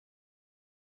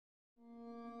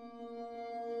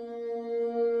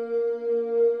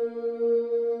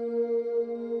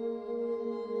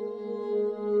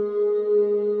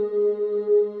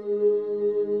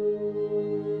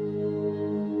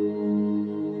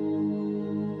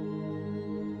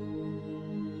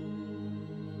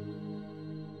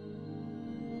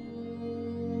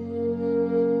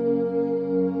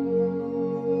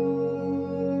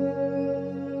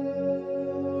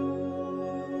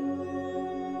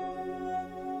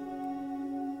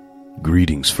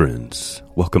Greetings, friends.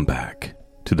 Welcome back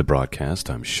to the broadcast.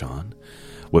 I'm Sean.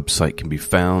 Website can be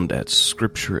found at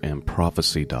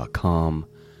scriptureandprophecy.com.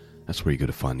 That's where you go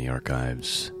to find the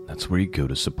archives. That's where you go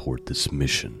to support this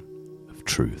mission of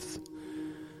truth.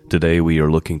 Today we are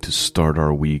looking to start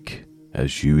our week,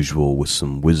 as usual, with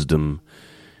some wisdom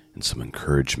and some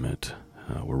encouragement.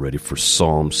 We're ready for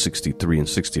Psalm 63 and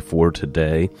 64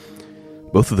 today.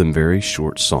 Both of them very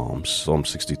short psalms. Psalm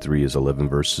 63 is 11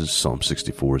 verses. Psalm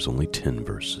 64 is only 10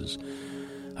 verses.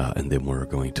 And then we're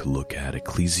going to look at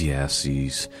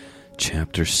Ecclesiastes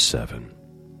chapter 7,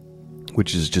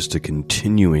 which is just a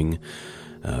continuing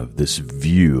of this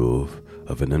view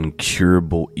of an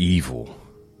incurable evil,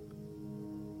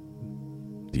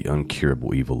 the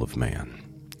incurable evil of man.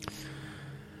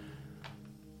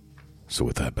 So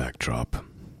with that backdrop,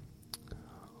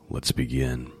 let's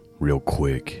begin real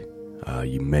quick.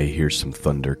 You may hear some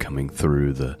thunder coming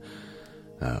through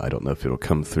I don't know if it'll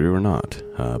come through or not,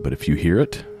 but if you hear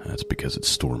it, that's because it's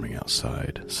storming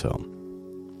outside. So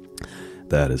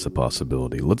that is a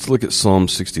possibility. Let's look at Psalm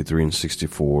 63 and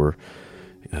 64.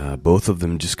 Both of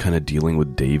them just kind of dealing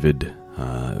with David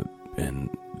and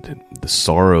the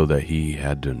sorrow that he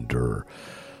had to endure.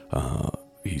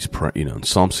 He's in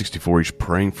Psalm 64, he's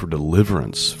praying for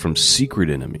deliverance from secret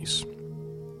enemies.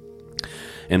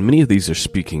 And many of these are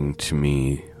speaking to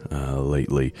me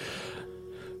lately.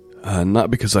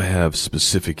 Not because I have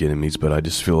specific enemies, but I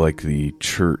just feel like the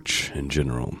church in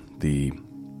general, the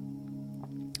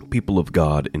people of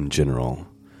God in general,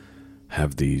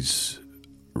 have these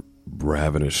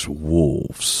ravenous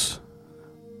wolves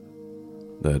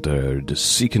that are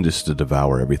just seeking just to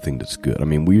devour everything that's good. I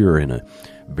mean, we are in a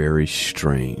very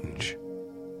strange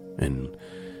and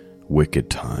wicked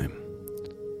time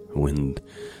when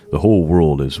the whole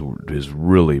world is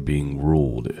really being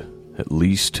ruled, at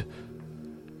least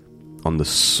on the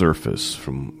surface,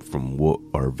 from what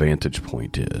our vantage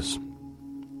point is.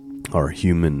 Our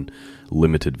human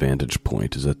limited vantage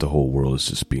point is that the whole world is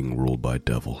just being ruled by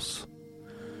devils.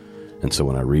 And so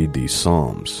when I read these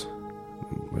Psalms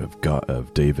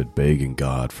of David begging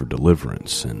God for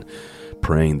deliverance and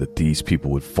praying that these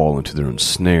people would fall into their own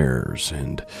snares,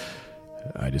 and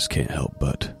I just can't help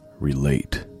but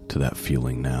relate to that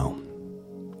feeling now.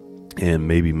 And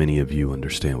maybe many of you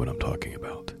understand what I'm talking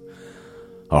about.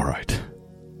 All right,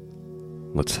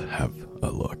 let's have a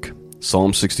look.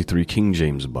 Psalm 63, King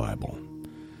James Bible.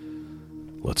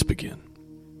 Let's begin.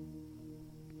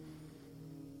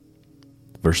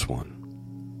 Verse 1.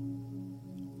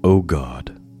 O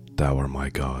God, thou art my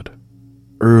God.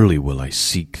 Early will I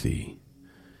seek thee.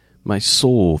 My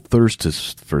soul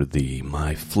thirsteth for thee,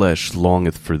 my flesh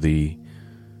longeth for thee,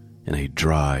 in a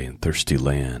dry and thirsty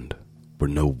land, where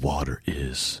no water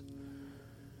is,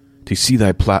 to see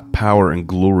thy power and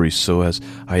glory, so as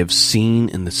I have seen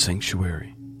in the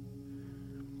sanctuary.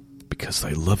 Because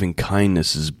thy loving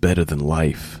kindness is better than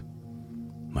life,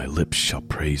 my lips shall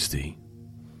praise thee.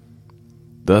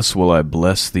 Thus will I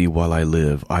bless thee while I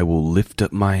live. I will lift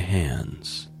up my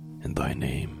hands in thy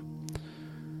name.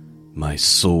 My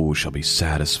soul shall be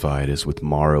satisfied as with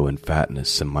marrow and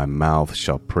fatness, and my mouth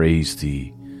shall praise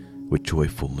thee with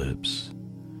joyful lips.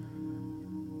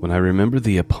 When I remember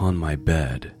thee upon my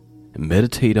bed, and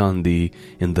meditate on thee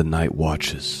in the night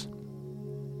watches.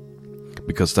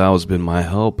 Because thou hast been my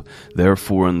help,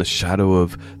 therefore in the shadow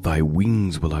of thy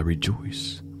wings will I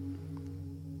rejoice.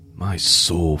 My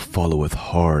soul followeth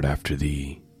hard after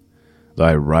thee,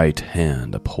 thy right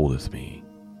hand upholdeth me.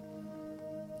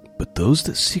 But those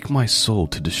that seek my soul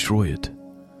to destroy it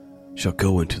shall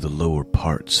go into the lower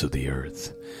parts of the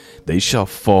earth. They shall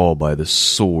fall by the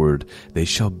sword, they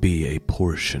shall be a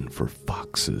portion for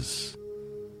foxes.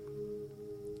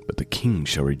 But the king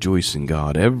shall rejoice in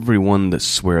God. Every one that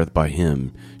sweareth by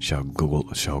him shall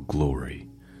glory.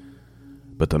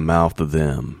 But the mouth of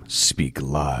them speak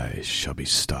lies shall be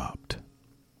stopped.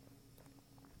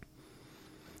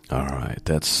 All right,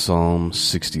 that's Psalm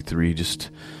 63. Just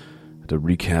to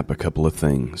recap a couple of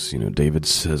things. David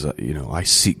says, I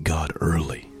seek God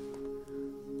early.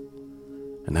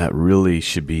 And that really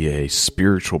should be a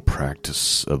spiritual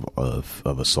practice of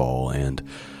us all. And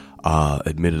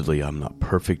admittedly, I'm not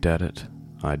perfect at it.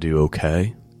 I do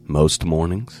okay most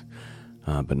mornings,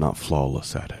 but not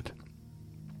flawless at it.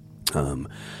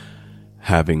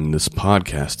 Having this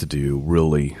podcast to do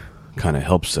really kind of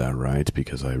helps that, right?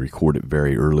 Because I record it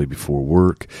very early before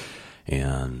work,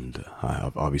 and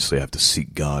I obviously have to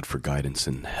seek God for guidance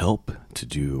and help to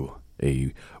do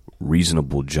a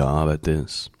reasonable job at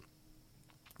this.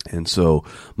 And so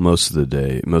most of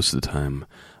the time,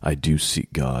 I do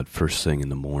seek God first thing in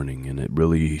the morning, and it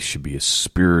really should be a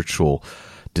spiritual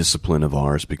discipline of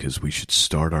ours because we should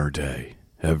start our day,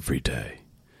 every day,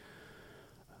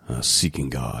 seeking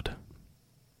God.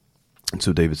 And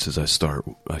so David says, I start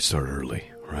early,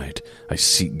 right? I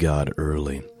seek God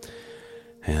early.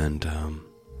 And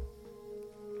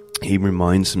he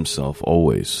reminds himself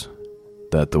always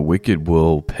that the wicked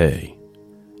will pay,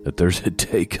 that there's a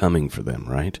day coming for them,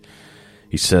 right?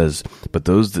 He says, but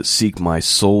those that seek my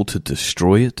soul to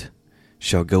destroy it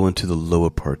shall go into the lower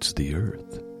parts of the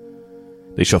earth.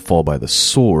 They shall fall by the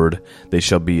sword, they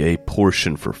shall be a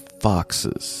portion for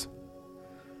foxes.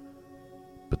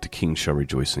 But the king shall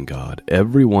rejoice in God.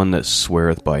 Every one that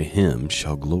sweareth by him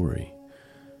shall glory.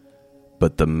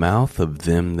 But the mouth of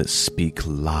them that speak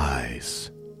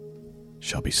lies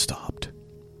shall be stopped.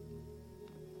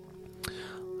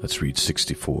 Let's read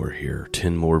 64 here,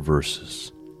 10 more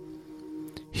verses.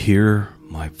 Hear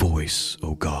my voice,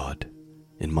 O God,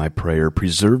 in my prayer.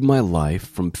 Preserve my life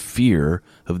from fear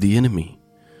of the enemy.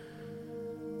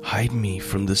 Hide me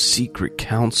from the secret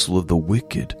counsel of the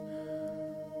wicked,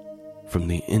 from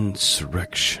the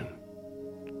insurrection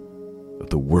of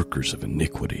the workers of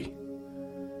iniquity,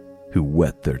 who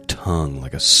whet their tongue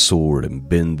like a sword and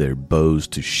bend their bows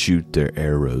to shoot their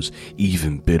arrows,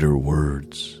 even bitter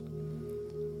words,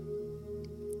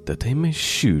 that they may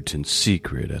shoot in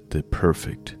secret at the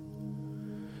perfect.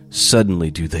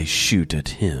 Suddenly do they shoot at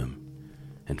him,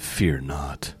 and fear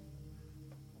not.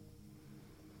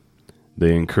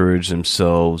 They encourage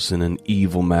themselves in an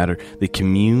evil matter. They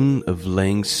commune of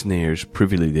laying snares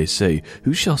privily. They say,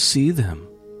 who shall see them?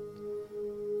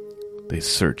 They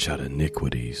search out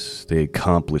iniquities. They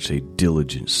accomplish a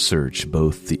diligent search,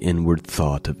 both the inward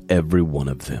thought of every one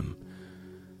of them,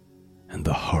 and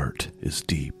the heart is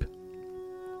deep.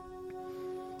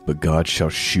 But God shall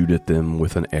shoot at them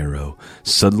with an arrow.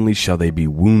 Suddenly shall they be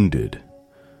wounded.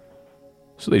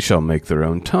 So they shall make their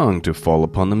own tongue to fall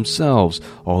upon themselves.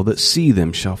 All that see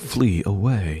them shall flee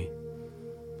away.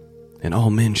 And all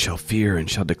men shall fear and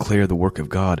shall declare the work of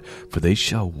God, for they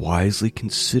shall wisely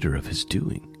consider of his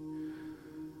doing.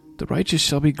 The righteous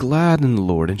shall be glad in the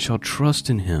Lord and shall trust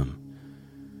in him,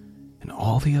 and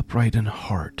all the upright in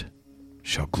heart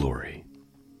shall glory.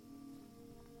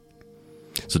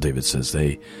 So David says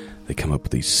they come up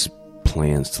with these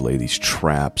plans to lay these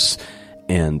traps,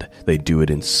 and they do it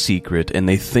in secret, and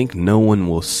they think no one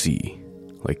will see.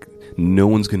 Like, no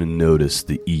one's going to notice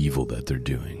the evil that they're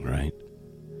doing, right?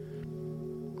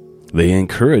 They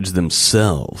encourage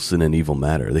themselves in an evil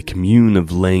matter. They commune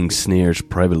of laying snares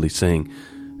privately, saying,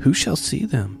 who shall see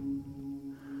them?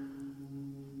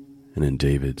 And then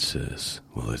David says,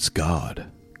 well, it's God.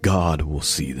 God will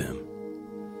see them.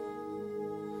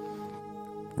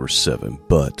 Verse 7,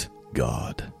 but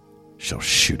God shall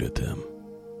shoot at them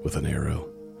with an arrow,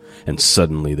 and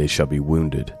suddenly they shall be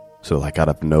wounded. So like out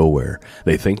of nowhere,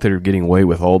 they think they're getting away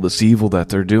with all this evil that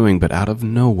they're doing, but out of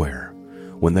nowhere,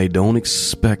 when they don't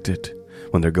expect it,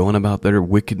 when they're going about their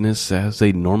wickedness as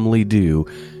they normally do,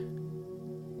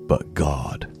 but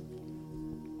God.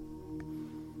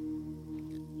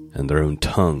 And their own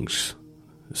tongues,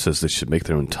 it says they should make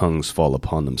their own tongues fall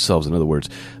upon themselves. In other words,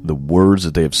 the words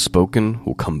that they have spoken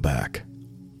will come back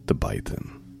to bite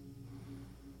them.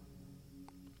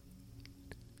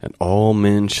 And all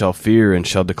men shall fear and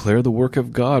shall declare the work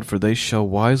of God, for they shall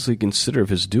wisely consider of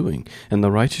his doing. And the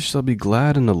righteous shall be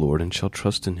glad in the Lord and shall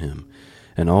trust in him.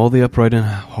 And all the upright in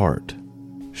heart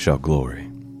shall glory.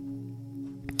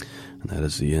 And that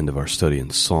is the end of our study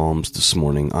in Psalms this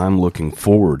morning. I'm looking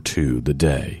forward to the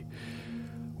day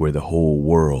where the whole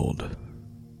world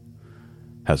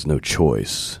has no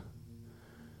choice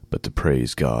but to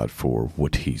praise God for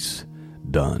what he's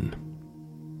done.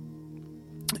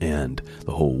 And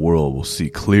the whole world will see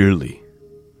clearly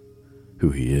who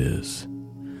he is.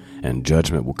 And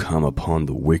judgment will come upon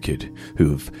the wicked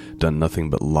who have done nothing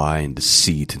but lie and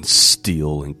deceit and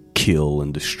steal and kill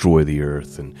and destroy the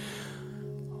earth, and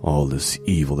all this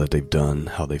evil that they've done,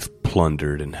 how they've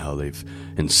plundered and how they've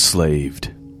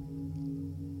enslaved.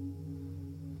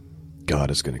 God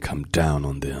is going to come down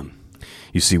on them.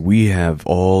 You see, we have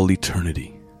all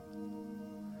eternity.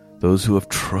 Those who have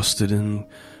trusted in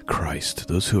Christ,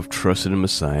 those who have trusted in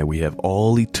Messiah, we have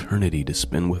all eternity to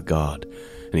spend with God.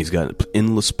 And he's got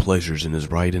endless pleasures in his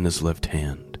right and his left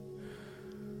hand.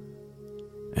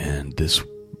 And this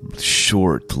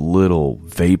short little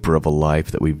vapor of a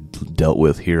life that we've dealt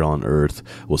with here on earth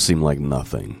will seem like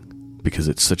nothing, because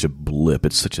it's such a blip,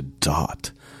 it's such a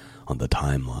dot on the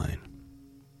timeline.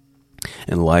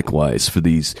 And likewise for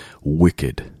these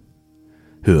wicked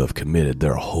who have committed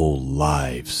their whole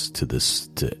lives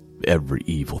to every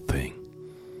evil thing.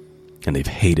 And they've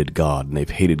hated God, and they've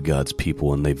hated God's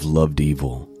people, and they've loved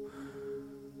evil.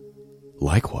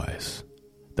 Likewise,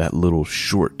 that little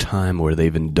short time where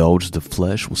they've indulged the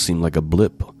flesh will seem like a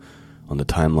blip on the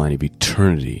timeline of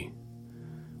eternity,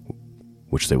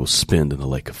 which they will spend in the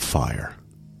lake of fire.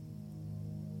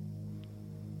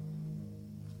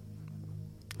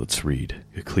 Let's read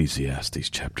Ecclesiastes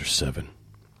chapter 7.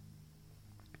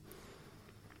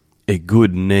 A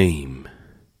good name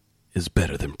is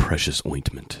better than precious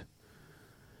ointment,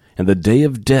 and the day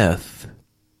of death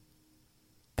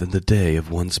than the day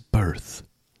of one's birth.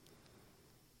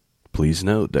 Please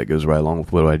note, that goes right along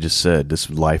with what I just said. This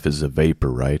life is a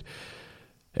vapor, right?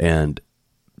 And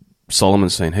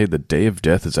Solomon's saying, hey, the day of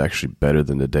death is actually better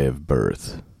than the day of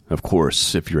birth. Of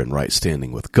course, if you're in right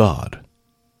standing with God.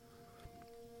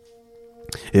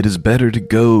 It is better to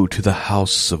go to the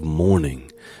house of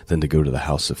mourning than to go to the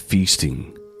house of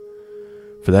feasting.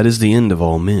 For that is the end of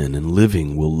all men, and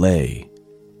living will lay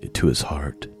it to his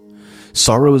heart.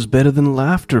 Sorrow is better than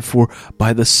laughter, for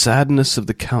by the sadness of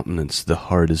the countenance the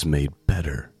heart is made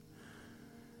better.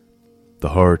 The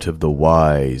heart of the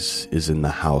wise is in the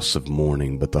house of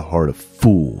mourning, but the heart of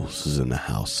fools is in the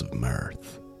house of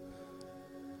mirth.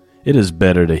 It is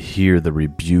better to hear the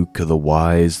rebuke of the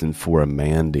wise than for a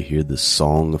man to hear the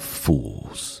song of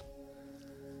fools.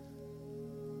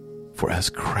 For as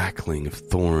crackling of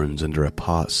thorns under a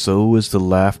pot, so is the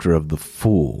laughter of the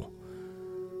fool.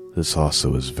 This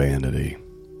also is vanity.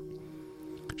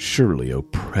 Surely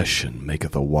oppression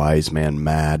maketh a wise man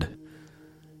mad,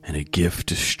 and a gift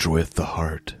destroyeth the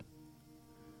heart.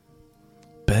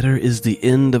 Better is the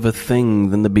end of a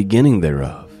thing than the beginning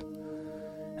thereof,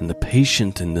 and the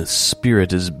patient in the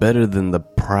spirit is better than the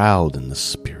proud in the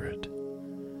spirit.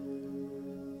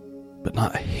 But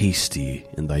not hasty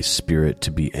in thy spirit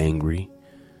to be angry,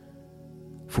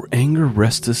 for anger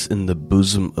resteth in the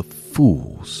bosom of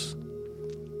fools.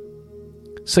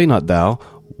 Say not thou,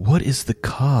 what is the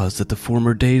cause that the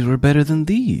former days were better than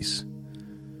these?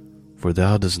 For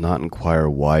thou dost not inquire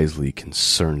wisely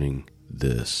concerning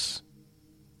this.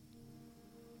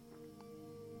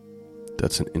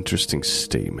 That's an interesting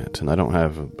statement, and I don't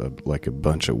have a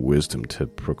bunch of wisdom to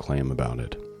proclaim about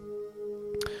it.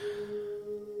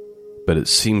 But it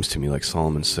seems to me like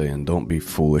Solomon's saying, don't be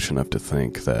foolish enough to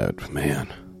think that,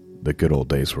 man, the good old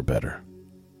days were better.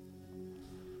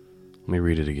 Let me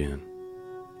read it again.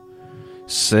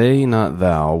 Say not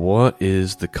thou, what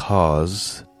is the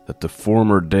cause that the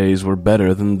former days were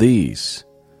better than these?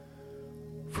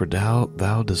 For thou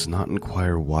dost not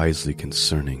inquire wisely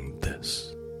concerning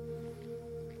this.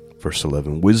 Verse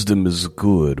 11, wisdom is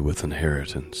good with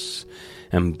inheritance,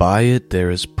 and by it there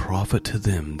is profit to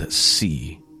them that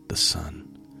see the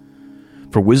sun.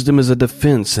 For wisdom is a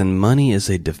defense, and money is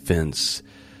a defense.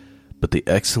 But the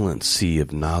excellency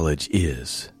of knowledge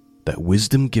is that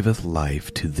wisdom giveth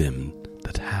life to them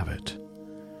that have it.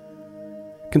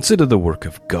 Consider the work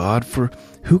of God, for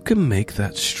who can make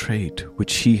that straight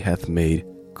which he hath made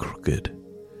crooked?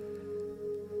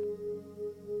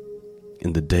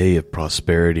 In the day of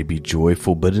prosperity be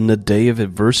joyful, but in the day of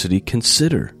adversity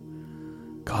consider.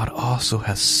 God also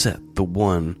hath set the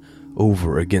one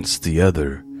over against the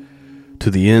other,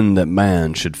 to the end that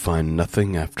man should find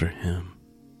nothing after him.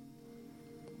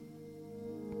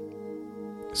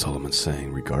 Solomon's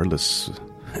saying, regardless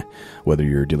whether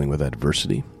you're dealing with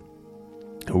adversity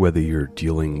or whether you're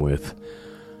dealing with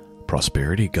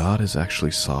prosperity, God is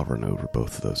actually sovereign over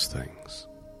both of those things.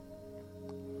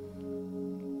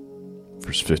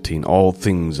 Verse 15, all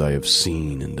things I have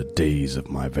seen in the days of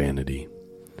my vanity.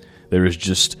 There is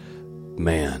just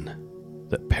man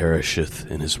that perisheth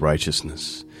in his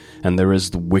righteousness, and there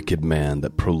is the wicked man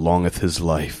that prolongeth his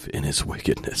life in his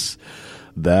wickedness.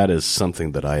 That is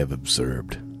something that I have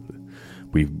observed.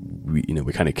 We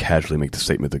kind of casually make the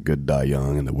statement, the good die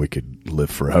young and the wicked live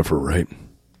forever, right?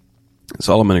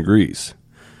 Solomon agrees.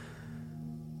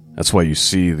 That's why you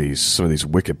see some of these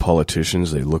wicked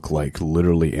politicians, they look like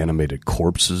literally animated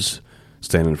corpses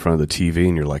standing in front of the TV,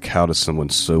 and you're like, how does someone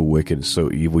so wicked and so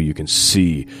evil? You can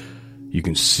see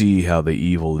how the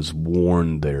evil has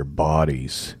worn their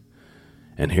bodies.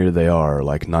 And here they are,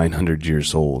 like 900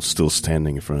 years old, still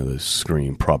standing in front of the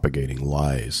screen, propagating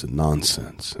lies and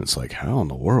nonsense. And it's like, how in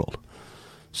the world?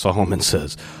 Solomon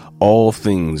says, all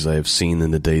things I have seen in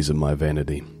the days of my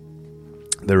vanity.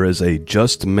 There is a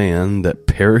just man that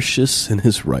perisheth in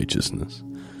his righteousness,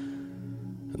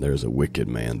 and there is a wicked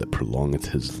man that prolongeth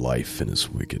his life in his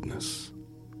wickedness.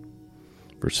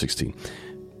 Verse 16,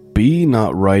 be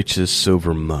not righteous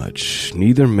over much,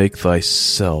 neither make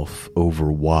thyself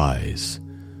over wise.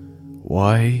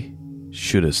 Why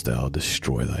shouldest thou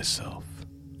destroy thyself?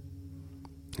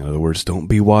 In other words, don't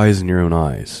be wise in your own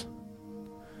eyes.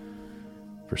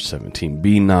 Verse 17,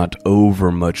 be not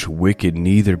overmuch wicked,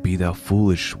 neither be thou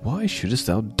foolish. Why shouldest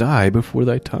thou die before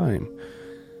thy time?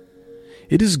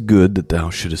 It is good that thou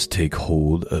shouldest take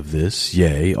hold of this,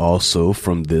 yea, also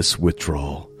from this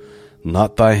withdraw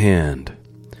not thy hand.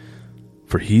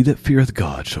 For he that feareth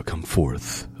God shall come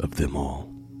forth of them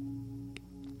all.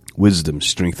 Wisdom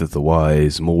strengtheneth the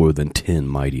wise more than 10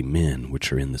 mighty men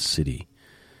which are in the city.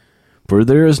 For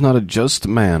there is not a just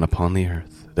man upon the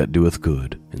earth that doeth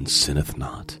good and sinneth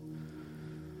not.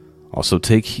 Also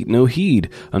take no heed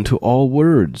unto all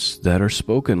words that are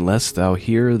spoken, lest thou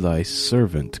hear thy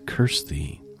servant curse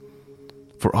thee.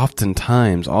 For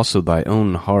oftentimes also thy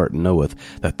own heart knoweth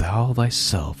that thou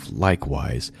thyself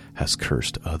likewise hast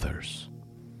cursed others.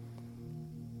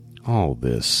 All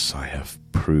this I have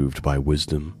proved by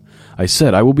wisdom. I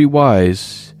said, I will be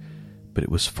wise, but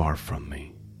it was far from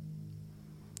me.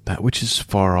 That which is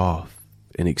far off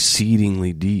and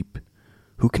exceedingly deep,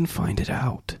 who can find it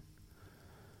out?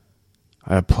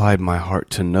 I applied my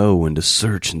heart to know and to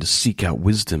search and to seek out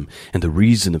wisdom and the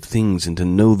reason of things and to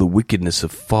know the wickedness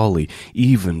of folly,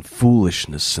 even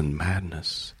foolishness and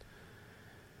madness.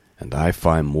 And I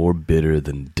find more bitter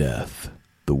than death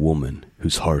the woman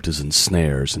whose heart is in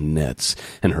snares and nets,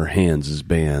 and her hands as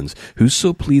bands.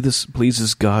 Whoso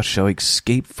pleases God shall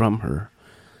escape from her,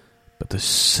 but the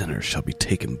sinner shall be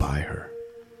taken by her.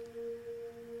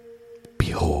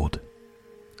 Behold,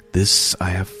 this I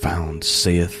have found,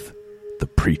 saith the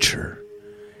preacher,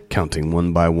 counting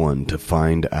one by one to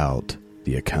find out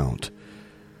the account,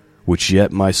 which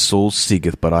yet my soul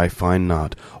seeketh, but I find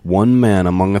not. One man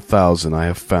among 1,000 I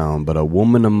have found, but a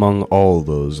woman among all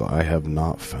those I have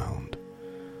not found.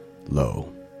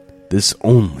 Lo, this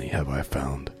only have I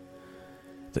found,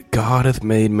 that God hath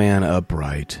made man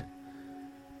upright,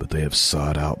 but they have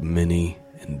sought out many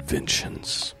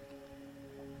inventions.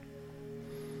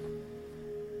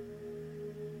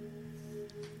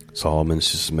 Solomon's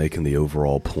just making the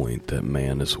overall point that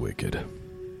man is wicked.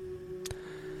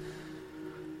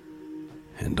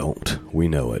 And don't we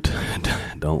know it?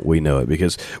 Don't we know it?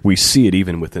 Because we see it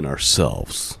even within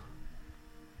ourselves.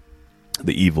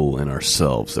 The evil in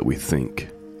ourselves that we think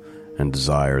and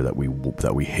desire that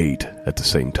we hate at the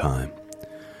same time.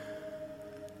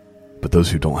 But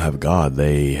those who don't have God,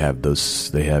 they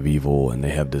have evil and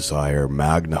they have desire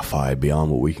magnified beyond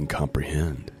what we can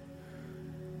comprehend.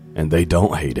 And they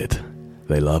don't hate it.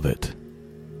 They love it.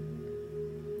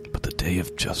 But the day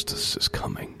of justice is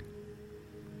coming.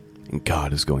 And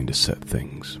God is going to set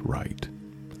things right.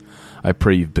 I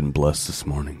pray you've been blessed this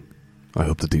morning. I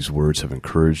hope that these words have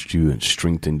encouraged you and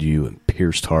strengthened you and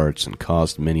pierced hearts and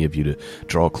caused many of you to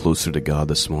draw closer to God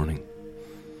this morning.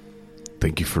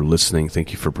 Thank you for listening.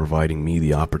 Thank you for providing me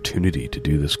the opportunity to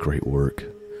do this great work.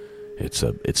 It's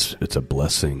a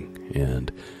blessing,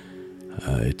 and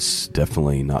it's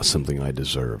definitely not something I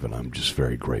deserve, and I'm just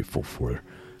very grateful for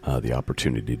the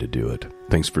opportunity to do it.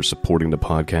 Thanks for supporting the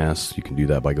podcast. You can do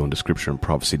that by going to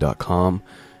scriptureandprophecy.com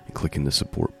and clicking the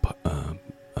support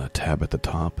tab at the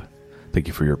top. Thank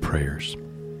you for your prayers.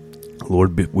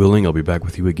 Lord willing, I'll be back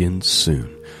with you again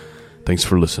soon. Thanks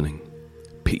for listening.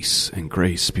 Peace and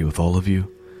grace be with all of you.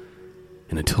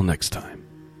 And until next time,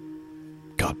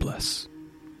 God bless.